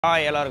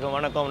Hi, எல்லாருக்கும்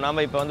வணக்கம்.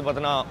 நாம இப்போ வந்து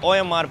பார்த்தோன்னா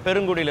OMR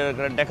பெருங்குடியில்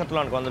இருக்கிற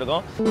Decathlon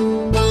வந்திருக்கோம்.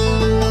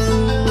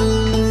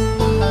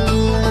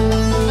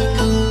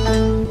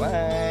 பை.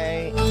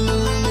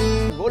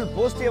 கோல்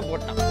போஸ்டே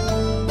போட்டான்.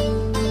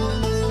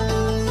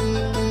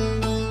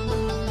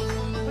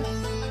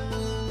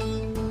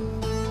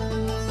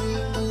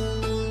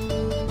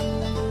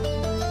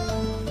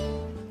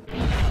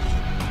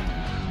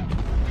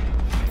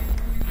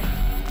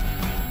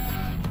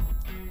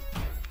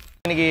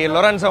 இன்னைக்கு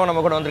Lorenzo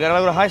நம்ம கூட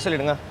வந்திருக்காரு. ஒரு ஹாய்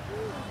சொல்லிடுங்க.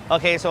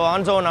 ஓகே, ஸோ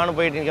ஆன்சோ நானும்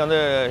போயிட்டு இன்றைக்கி வந்து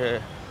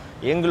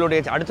எங்களுடைய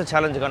அடுத்த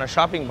சேலஞ்சுக்கான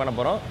ஷாப்பிங் பண்ண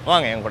போகிறோம்.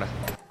 வாங்க என் கூட.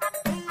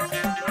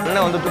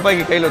 என்ன வந்து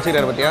துப்பாக்கி கையில்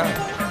வச்சுக்கிறாரு பார்த்தியா?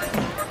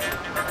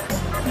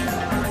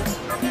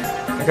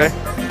 ஓகே,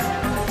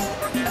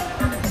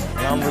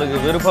 நம்மளுக்கு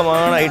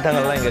விருப்பமான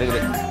ஐட்டங்கள்லாம் இங்கே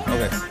இருக்குது.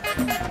 Okay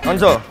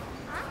ஆன்சோ,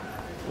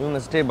 you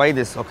must by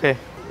this. Okay,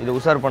 இது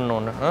உஷார் பண்ணணும்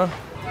ஒன்று.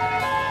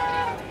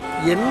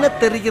 என்ன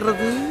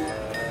தெரிகிறது?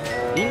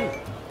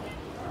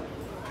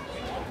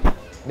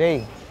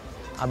 டேய்,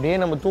 அப்படியே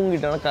நம்ம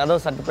தூங்கிட்டோம்னா கதவை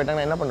சட்டு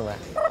போயிட்டாங்கன்னா என்ன பண்ணுவேன்?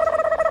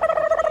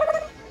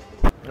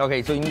 ஓகே,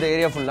 ஸோ இந்த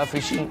ஏரியா ஃபுல்லாக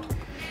ஃபிஷ்ஷிங்,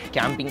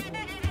 கேம்பிங்,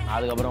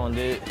 அதுக்கப்புறம்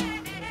வந்து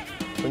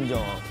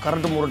கொஞ்சம்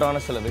கரண்ட்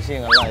முரட்டான சில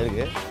விஷயங்கள்லாம்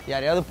இருக்குது.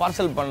 யாரையாவது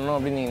பார்சல் பண்ணணும்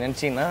அப்படின்னு நீங்கள்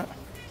நினச்சிங்கன்னா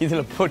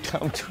இதில் போட்டு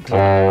அமுச்சு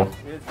விட்ருவோம்.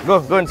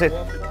 கோ சரி,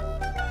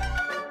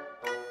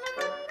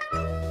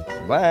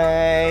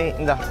 பாய்.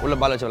 இந்தா உள்ள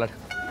பால் வச்சு விளாடு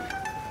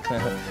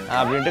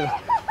அப்படின்ட்டு.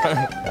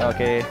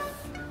 ஓகே,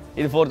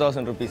 இது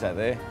 4000 rupees.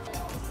 அது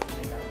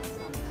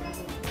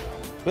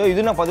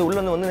இது நான் பார்த்து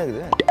உள்ளே வந்து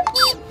இருக்குது.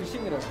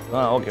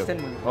 Okay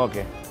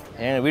okay.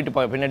 எங்கள் வீட்டு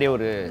பின்னாடியே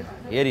ஒரு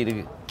ஏரி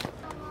இருக்குது.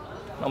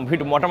 நம்ம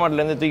வீட்டு மொட்டை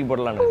மாட்டிலேருந்து தூக்கி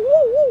போடலான்னு.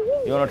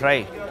 இவனை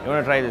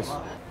ட்ரை திஸ்.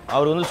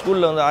 அவர் வந்து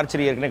ஸ்கூலில் வந்து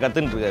ஆர்ச்சரி ஏற்கனவே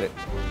கற்றுன்னு இருக்காரு.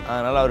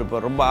 அதனால் அவர் இப்போ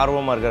ரொம்ப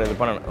ஆர்வமாக இருக்கார். இது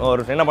பண்ணணும்.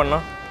 ஒரு என்ன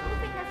பண்ணோம்?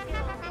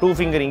 2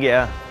 finger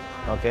இங்கேயா?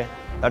 ஓகே,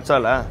 தட்ஸ்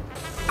ஆலா.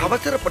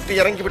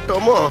 அவசரப்பட்டு இறங்கி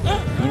விட்டோமோ?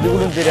 இது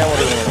கூட தெரியாமல்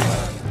இருக்கு.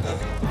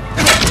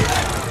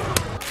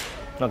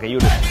 Okay, you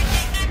to.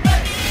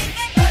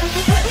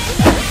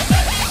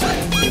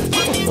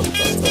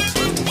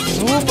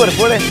 சூப்பர்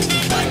போலே.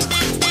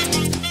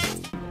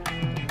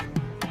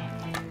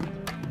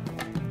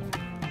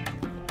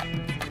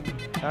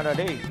 ஆடா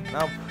டேய்,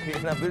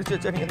 நான் பிரிச்சு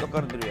வச்சா நீங்க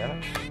உட்கார்ந்துருவியா?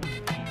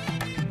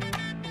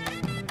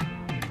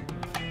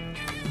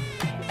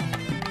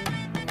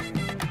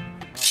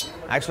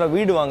 ஆக்சுவலாக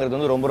வீடு வாங்குறது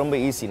வந்து ரொம்ப ரொம்ப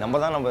ஈஸி. நம்ம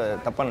தான்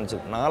தப்பாக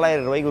நினச்சிருக்கோம்.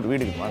 4000 ரூபாய்க்கு ஒரு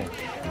வீடு இருக்கு. வாங்க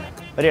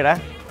சரியாடா,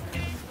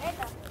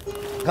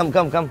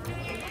 கம்.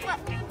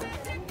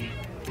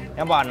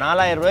 ஏன்பா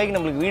 4000 ரூபாய்க்கு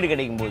நம்மளுக்கு வீடு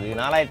கிடைக்கும் போது,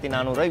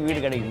 4400 ரூபாய்க்கு வீடு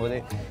கிடைக்கும் போது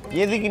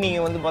எதுக்கு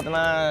நீங்கள் வந்து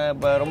பார்த்தோன்னா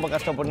இப்போ ரொம்ப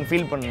கஷ்டப்பட்டு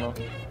ஃபீல் பண்ணணும்?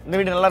 இந்த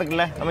வீடு நல்லா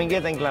இருக்குல்ல, நம்ம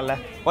இங்கேயே தங்கிக்கலாம்ல.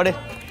 படு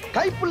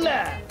கைப்புள்ள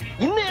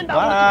இன்னும்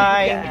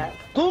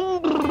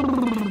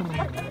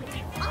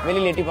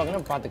வெளியில் எட்டி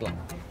பார்க்கணும், பார்த்துக்கலாம்.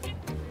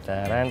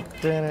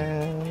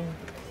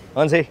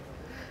 சரி,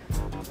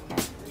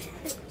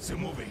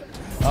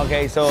 ஓகே.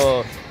 ஸோ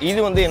இது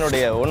வந்து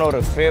என்னுடைய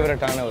இன்னொரு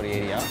ஃபேவரட்டான ஒரு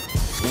ஏரியா.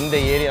 இந்த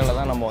ஏரியாவில்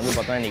தான் நம்ம வந்து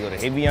பார்த்தோன்னா இன்றைக்கி ஒரு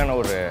ஹெவியான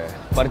ஒரு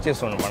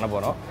பர்ச்சேஸ் ஒன்று பண்ண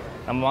போகிறோம்.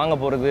 நம்ம வாங்க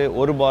போகிறது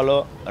 1 பாலோ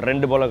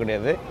 2 பாலோ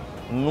கிடையாது,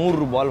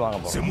 100 பால் வாங்க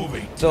போகிறோம்.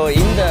 ஸோ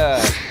இந்த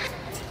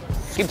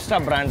கிப்ஸ்டா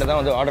பிராண்டு தான்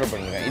வந்து ஆர்டர்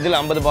பண்ணிருக்கேன். இதில்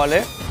 50 பால்,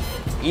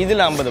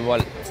 இதில் 50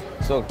 பால்.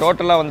 ஸோ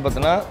டோட்டலாக வந்து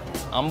பார்த்தோன்னா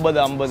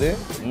 50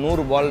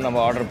 100 பால்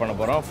நம்ம ஆர்டர் பண்ண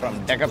போகிறோம் from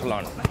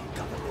Decathlon.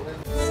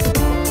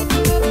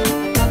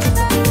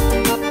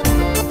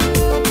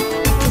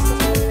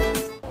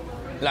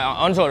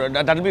 Also,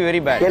 that will be very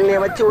bad.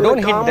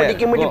 Don't hit there.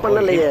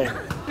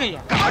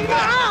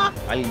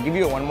 I'll give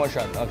you one more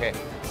shot. Okay.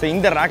 So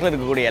இந்த ரேக்ல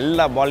இருக்கக்கூடிய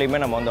எல்லா பாலையுமே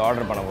நம்ம வந்து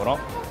ஆர்டர் பண்ண போறோம்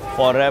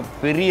ஃபார் a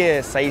பெரிய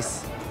சைஸ்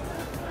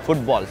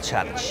ஃபுட்பால்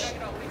சேலஞ்ச்.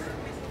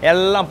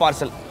 எல்லாம்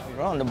பார்சல்.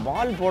 அந்த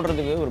பால்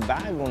போடுறதுக்கு ஒரு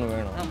பேக் ஒன்று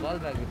வேணும்.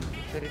 பால் பேக்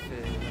சரி.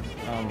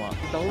 ஆமாம்,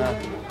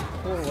 14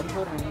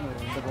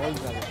 இந்த பால்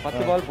பேக்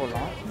 10 பால்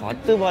போடலாம்.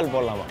 10 பால்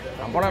போடலாமா?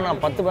 அப்போனா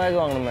நான் 10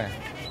 பேக் வாங்கணுமே.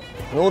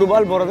 100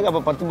 பால் போகிறதுக்கு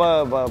அப்போ 10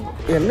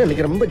 என்ன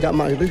இன்னைக்கு ரொம்ப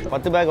ஜாம் ஆகுது.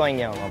 10 பேக்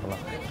வாங்கி ஆகணும்.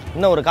 அப்போலாம்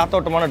இன்னும் ஒரு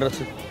காத்தோட்டமான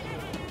dress.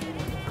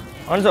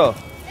 ஆன்சோ,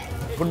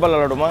 football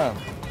விளாடுமா?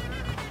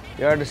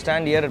 You have to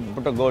stand here and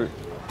put a கோல்.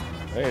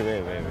 வே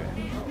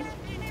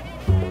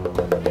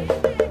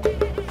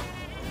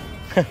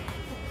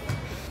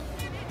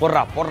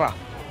போடுறா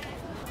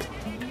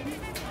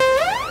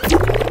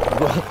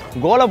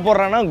கோலை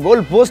போடுறான்னா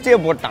கோல் போஸ்டே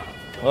போட்டான்.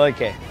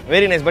 Okay,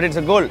 very nice, but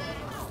it's a goal.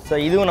 So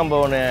இதுவும் நம்ம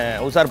ஒன்று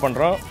உஷார்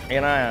பண்ணுறோம்.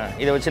 ஏன்னா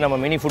இதை வச்சு நம்ம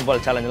மினி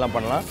ஃபுட்பால் சேலஞ்செலாம்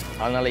பண்ணலாம்.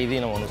 அதனால்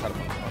இதையும் நம்ம ஒன்று உஷார்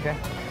பண்ணுறோம். ஓகே,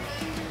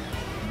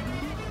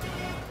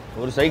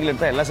 ஒரு சைக்கிள்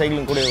எடுத்தால் எல்லா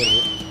சைக்கிளும் கூட வருது.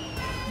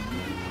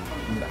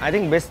 ஐ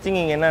திங்க் பெஸ்ட் திங்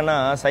இங்கே என்னென்னா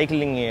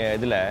சைக்கிளிங்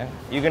இதில்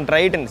you can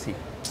try it and C.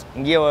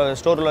 இங்கேயே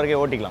ஸ்டோரில்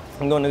வரைக்கும் ஓட்டிக்கலாம்.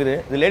 இங்கே ஒன்று இருக்குது,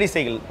 இது லேடிஸ்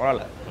சைக்கிள்,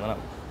 பரவாயில்ல.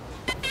 அதனால்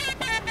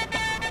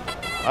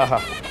ஆஹா,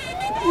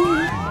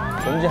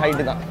 கொஞ்சம்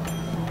ஹைட்டு தான்.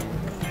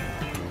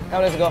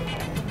 வச்சுக்கோ.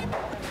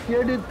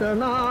 எடுத்த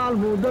நாள்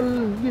முதல்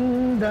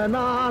இந்த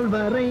நாள்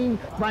வரை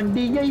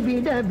வண்டியை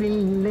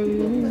விடவில்லை.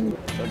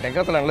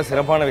 டெக்காத்லானில்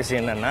சிறப்பான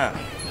விஷயம் என்னென்னா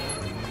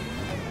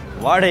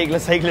வாடகைக்குள்ள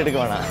சைக்கிள் எடுக்க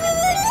வேணாம்.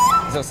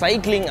 ஸோ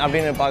சைக்கிளிங்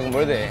அப்படின்னு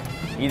பார்க்கும்பொழுது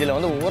இதில்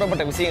வந்து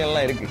ஊறப்பட்ட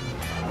விஷயங்கள்லாம் இருக்குது.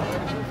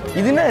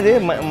 இது என்ன இது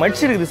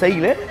மடிச்சு இருக்குது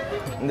சைக்கிள்.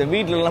 இந்த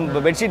வீட்டிலலாம்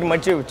இப்போ பெட்ஷீட்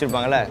மடிச்சு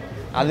வச்சுருப்பாங்களே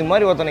அது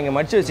மாதிரி ஒருத்தன் நீங்கள்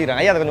மடிச்சு வச்சுக்கிறேன்.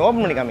 ஐயா அதை கொஞ்சம்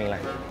ஓப்பன் பண்ணி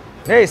காமிங்களேன்.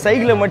 ஏய்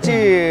சைக்கிளை மடிச்சு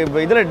இப்போ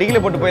இதில்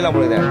டிகில் போட்டு போயிடலாம்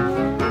போகுது.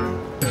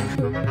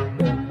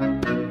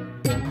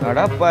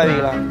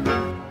 அடப்பாவீங்களா.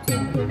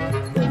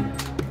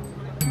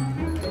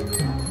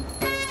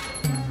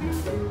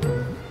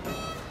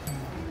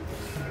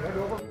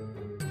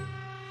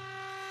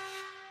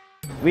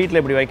 வீட்டில்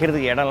இப்படி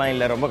வைக்கிறதுக்கு இடம்லாம்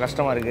இல்லை, ரொம்ப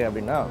கஷ்டமாக இருக்குது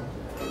அப்படின்னா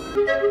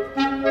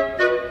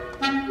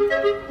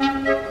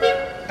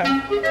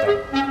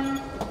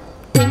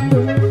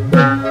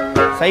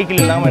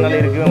சைக்கிள் இல்லாமல் என்னால்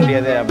இருக்கவே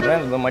முடியாது அப்படின்னா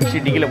இந்த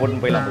மடிச்சு டிகில்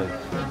போட்டுன்னு போயிடலாம் போகுது.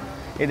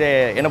 இது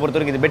என்னை பொறுத்த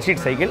வரைக்கும் இது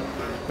பெட்ஷீட் சைக்கிள்.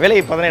 விலை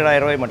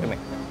 17,000 ரூபாய் மட்டுமே.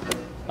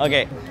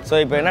 ஓகே, ஸோ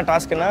இப்போ என்ன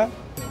டாஸ்க்குன்னா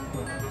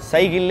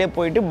சைக்கிள்லே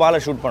போயிட்டு பாலை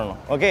ஷூட்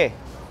பண்ணணும். Okay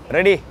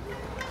ready,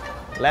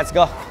 let's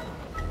go.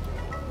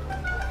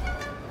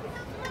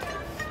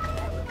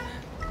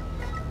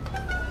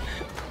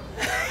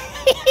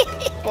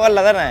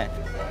 போடல தானே.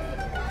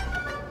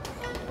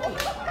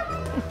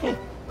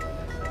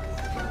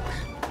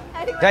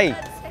 டேய்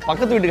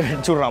பக்கத்து வீட்டுக்கு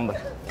அடிச்சு விட்றான்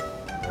பாரு.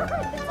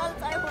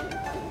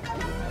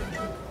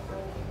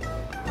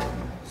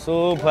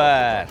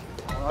 சூப்பர்.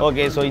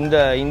 ஓகே, ஸோ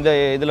இந்த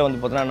இதில் வந்து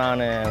பார்த்தீங்கன்னா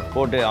நான்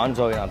போட்டு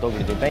ஆன்சோவை நான்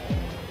தோக்கடிச்சு விட்டேன்.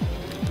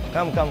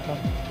 Come come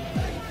come.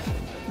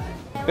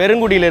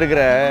 பெருங்குடியில்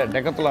இருக்கிற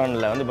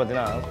டெக்கத்லானில் வந்து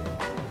பார்த்தீங்கன்னா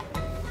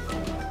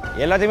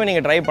எல்லாத்தையுமே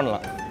நீங்கள் ட்ரை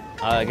பண்ணலாம்.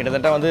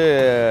 கிட்டத்தட்ட வந்து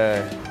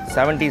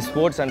 70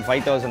 ஸ்போர்ட்ஸ் அண்ட்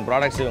 5,000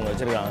 ப்ராடக்ட்ஸ் இவங்க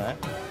வச்சுருக்காங்க.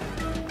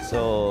 So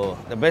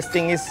the best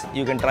thing is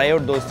you can try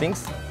out those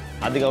things.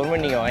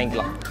 அதுக்கப்புறமே நீங்கள்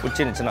வாங்கிக்கலாம்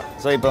பிடிச்சிருந்துச்சுன்னா.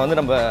 ஸோ இப்போ வந்து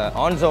நம்ம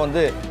ஆன்சோ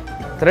வந்து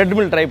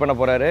த்ரெட்மில் ட்ரை பண்ண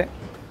போகிறாரு.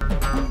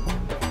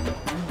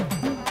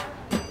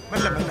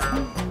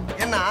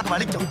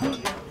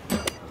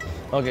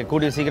 ஓகே,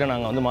 கூடிய சீக்கிரம்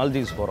நாங்கள் வந்து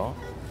மால்தீவ்ஸ் போகிறோம்.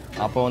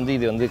 அப்போ வந்து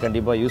இது வந்து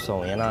கண்டிப்பாக யூஸ்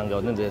ஆகும். ஏன்னா அங்கே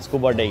வந்து இந்த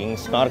ஸ்கூபா டைவிங்,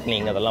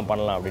 ஸ்னார்க்லிங் அதெல்லாம்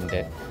பண்ணலாம்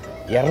அப்படின்ட்டு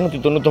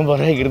 299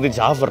 ரூபாய்க்கு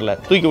இருந்துச்சு ஆஃபரில்.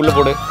 தூக்கி உள்ளே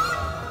போடு.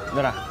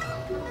 இந்தடா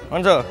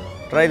ஆன்சோ,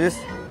 ட்ரை திஸ்.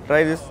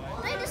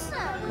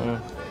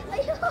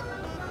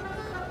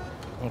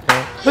 ஓகே,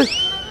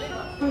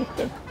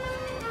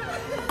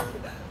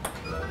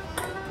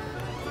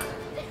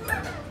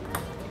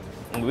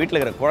 உங்கள் வீட்டில்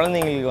இருக்கிற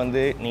குழந்தைங்களுக்கு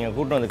வந்து நீங்கள்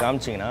கூட்டம் வந்து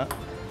காமிச்சிங்கன்னா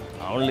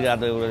அவங்களுக்கு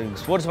அது ஒரு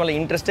ஸ்போர்ட்ஸ் மேலே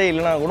இன்ட்ரெஸ்ட்டே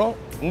இல்லைனா கூட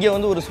இங்கே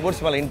வந்து ஒரு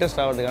ஸ்போர்ட்ஸ் மேலே இன்ட்ரெஸ்ட்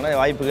ஆகிறதுக்கான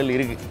வாய்ப்புகள்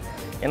இருக்குது.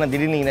 ஏன்னா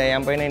திடீர்னு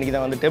என் பையனை இன்றைக்கி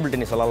தான் வந்து டேபிள்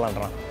டென்னிஸ்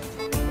சொல்லலான்றான்.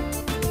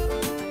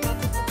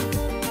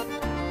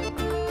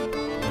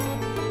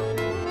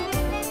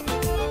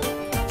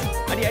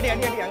 அடி அடி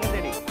அடி அடி அங்கே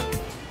தேடி.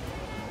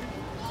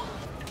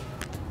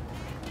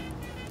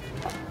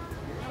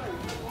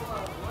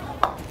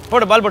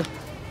 போடு பால் போடு.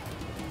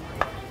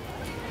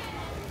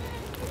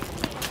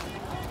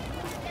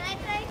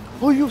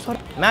 ஓய்யோ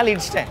சாரி, மேலே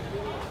இடிச்சிட்டேன்.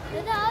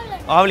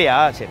 ஆவலியா?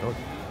 சரி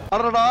ஓகே.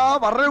 அடடா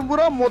வர்றேன்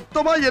பூரா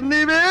மொத்தமா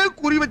என்னையவே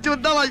குறி வச்சு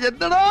வந்தா நான்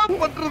என்னடா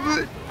பண்றது.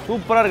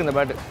 சூப்பராக இருக்கு இந்த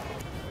பேட்டு.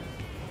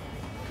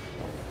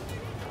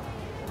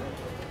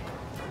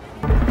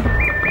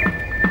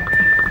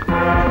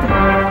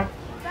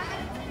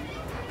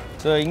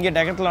 ஸோ இங்கே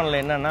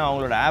டெக்கத்லானில் என்னென்னா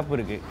அவங்களோட ஆப்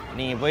இருக்குது.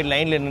 நீங்கள் போய்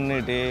லைனில்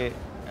நின்றுட்டு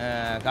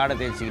காடை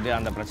தேய்ச்சிக்கிட்டு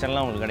அந்த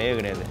பிரச்சனைலாம் உங்களுக்கு கிடையவே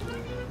கிடையாது.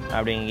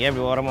 அப்படி இங்கே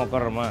எப்படி ஓரமாக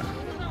உட்காடுறோமா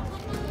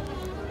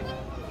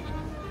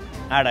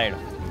ஆட்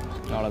ஆகிடும்,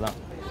 அவ்வளோதான்.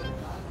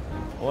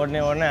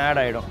 உடனே ஆட்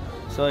ஆகிடும்.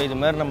 ஸோ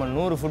இதுமாரி நம்ம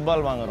 100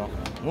 ஃபுட்பால் வாங்குகிறோம்.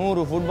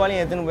 100 ஃபுட்பாலையும்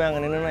எடுத்துன்னு போய்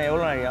அங்கே நின்றுனா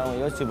எவ்வளோ நாள் ஆகும்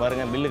யோசிச்சு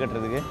பாருங்கள் பில்லு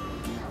கட்டுறதுக்கு.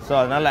 ஸோ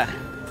அதனால்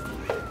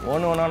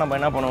ஒன்றா நம்ம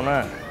என்ன பண்ணுவோன்னா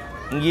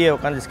இங்கேயே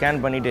உட்காந்து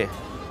ஸ்கேன் பண்ணிவிட்டு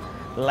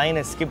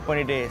லைனை ஸ்கிப்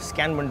பண்ணிவிட்டு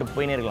ஸ்கேன் பண்ணிட்டு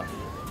போயினே இருக்கலாம்.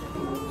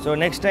 ஸோ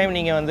நெக்ஸ்ட் டைம்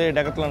நீங்கள் வந்து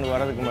டெக்கத்லானுக்கு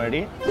வரதுக்கு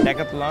முன்னாடி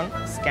டெக்கத்லான்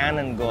ஸ்கேன்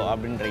அண்ட் கோ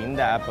அப்படின்ற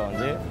இந்த ஆப்பை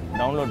வந்து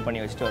டவுன்லோட்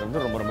பண்ணி வச்சுட்டு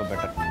வர்றது ரொம்ப ரொம்ப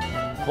பெட்டர்.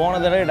 போன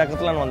தடவை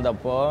டெக்கத்லான்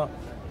வந்தப்போ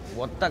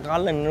ஒத்த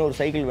காலில் இன்னும் ஒரு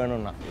சைக்கிள்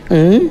வேணும்னா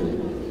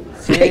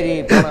சரி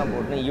போனா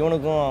போட்டு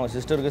இவனுக்கும் அவன்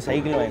சிஸ்டருக்கும்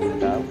சைக்கிள் வாங்கி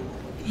கொடுத்தா.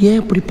 ஏன்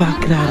இப்படி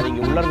பார்க்குறா? அது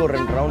இங்கே உள்ள ஒரு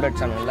 2 ரவுண்ட்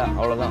அடிச்சானுங்களா,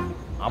 அவ்வளோதான்.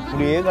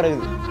 அப்படியே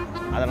கிடக்குது.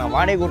 அதை நான்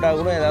வாடகை கூட்டாக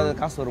கூட ஏதாவது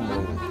காசு வரும்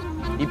போது.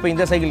 இப்போ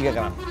இந்த சைக்கிள்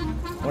கேட்குறான்.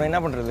 உன்னை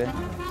என்ன பண்ணுறது?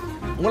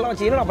 உங்களாம்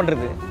வச்சு என்ன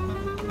பண்ணுறது?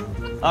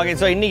 ஓகே,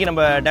 ஸோ இன்றைக்கி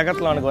நம்ம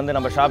டெக்கத்லானுக்கு வந்து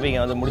நம்ம ஷாப்பிங்கை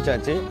வந்து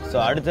முடிச்சாச்சு. ஸோ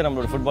அடுத்து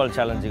நம்மளோட ஃபுட்பால்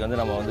சேலஞ்சுக்கு வந்து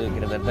நம்ம வந்து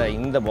கிட்டத்தட்ட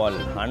இந்த பால்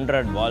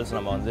 100 பால்ஸ்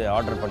நம்ம வந்து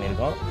ஆர்டர்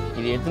பண்ணியிருக்கோம்.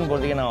 இது எடுத்துன்னு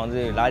போகிறதுக்கே நான்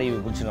வந்து லாரி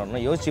பிடிச்சின்னு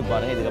வரணும். யோசிச்சு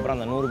பாருங்கள். இதுக்கப்புறம்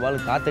அந்த 100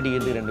 பால்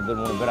காத்தடிக்கிறதுக்கு 2 பேர்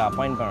 3 பேர்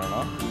அப்பாயிண்ட்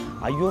பண்ணணும்.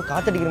 ஐயோ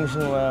காத்தடிக்கிற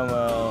மிஷின்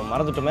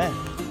மறந்துட்டோமே.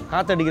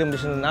 காத்தடிக்கிற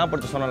மிஷின்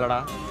ஞாபகப்படுத்த சொன்னலடா.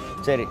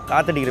 சரி,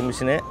 காத்தடிக்கிற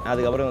மிஷினு.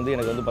 அதுக்கப்புறம் வந்து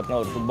எனக்கு வந்து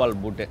பார்த்தீங்கன்னா ஒரு ஃபுட்பால்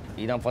பூட்டு.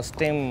 இதுதான் ஃபஸ்ட்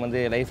டைம்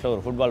வந்து லைஃப்பில்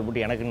ஒரு ஃபுட்பால்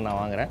பூட்டு எனக்குன்னு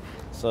நான் வாங்குகிறேன்.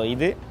 ஸோ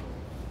இது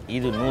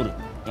 100.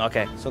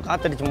 ஓகே, ஸோ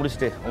காத்தடிச்சு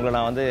முடிச்சுட்டு உங்களை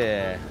நான் வந்து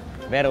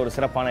வேறு ஒரு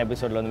சிறப்பான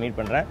எபிசோடில் வந்து மீட்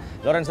பண்ணுறேன்.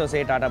 Lorenzo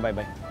say tata bye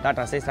by.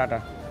 Tata say tata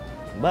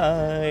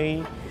bye.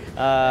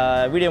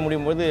 Video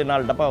முடியும் போது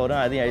 4 டப்பா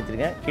வரும், அதையும்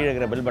அழுத்திருங்க. கீழே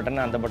இருக்கிற பெல்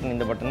பட்டன், அந்த பட்டன்,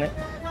 இந்த பட்டனு,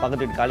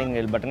 பக்கத்து வீட்டு காலிங்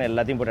பெல் பட்டன்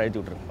எல்லாத்தையும் போட்டு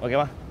அழுத்தி விட்ருங்க.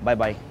 ஓகேவா?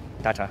 பாய் பாய்,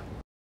 டாட்டா.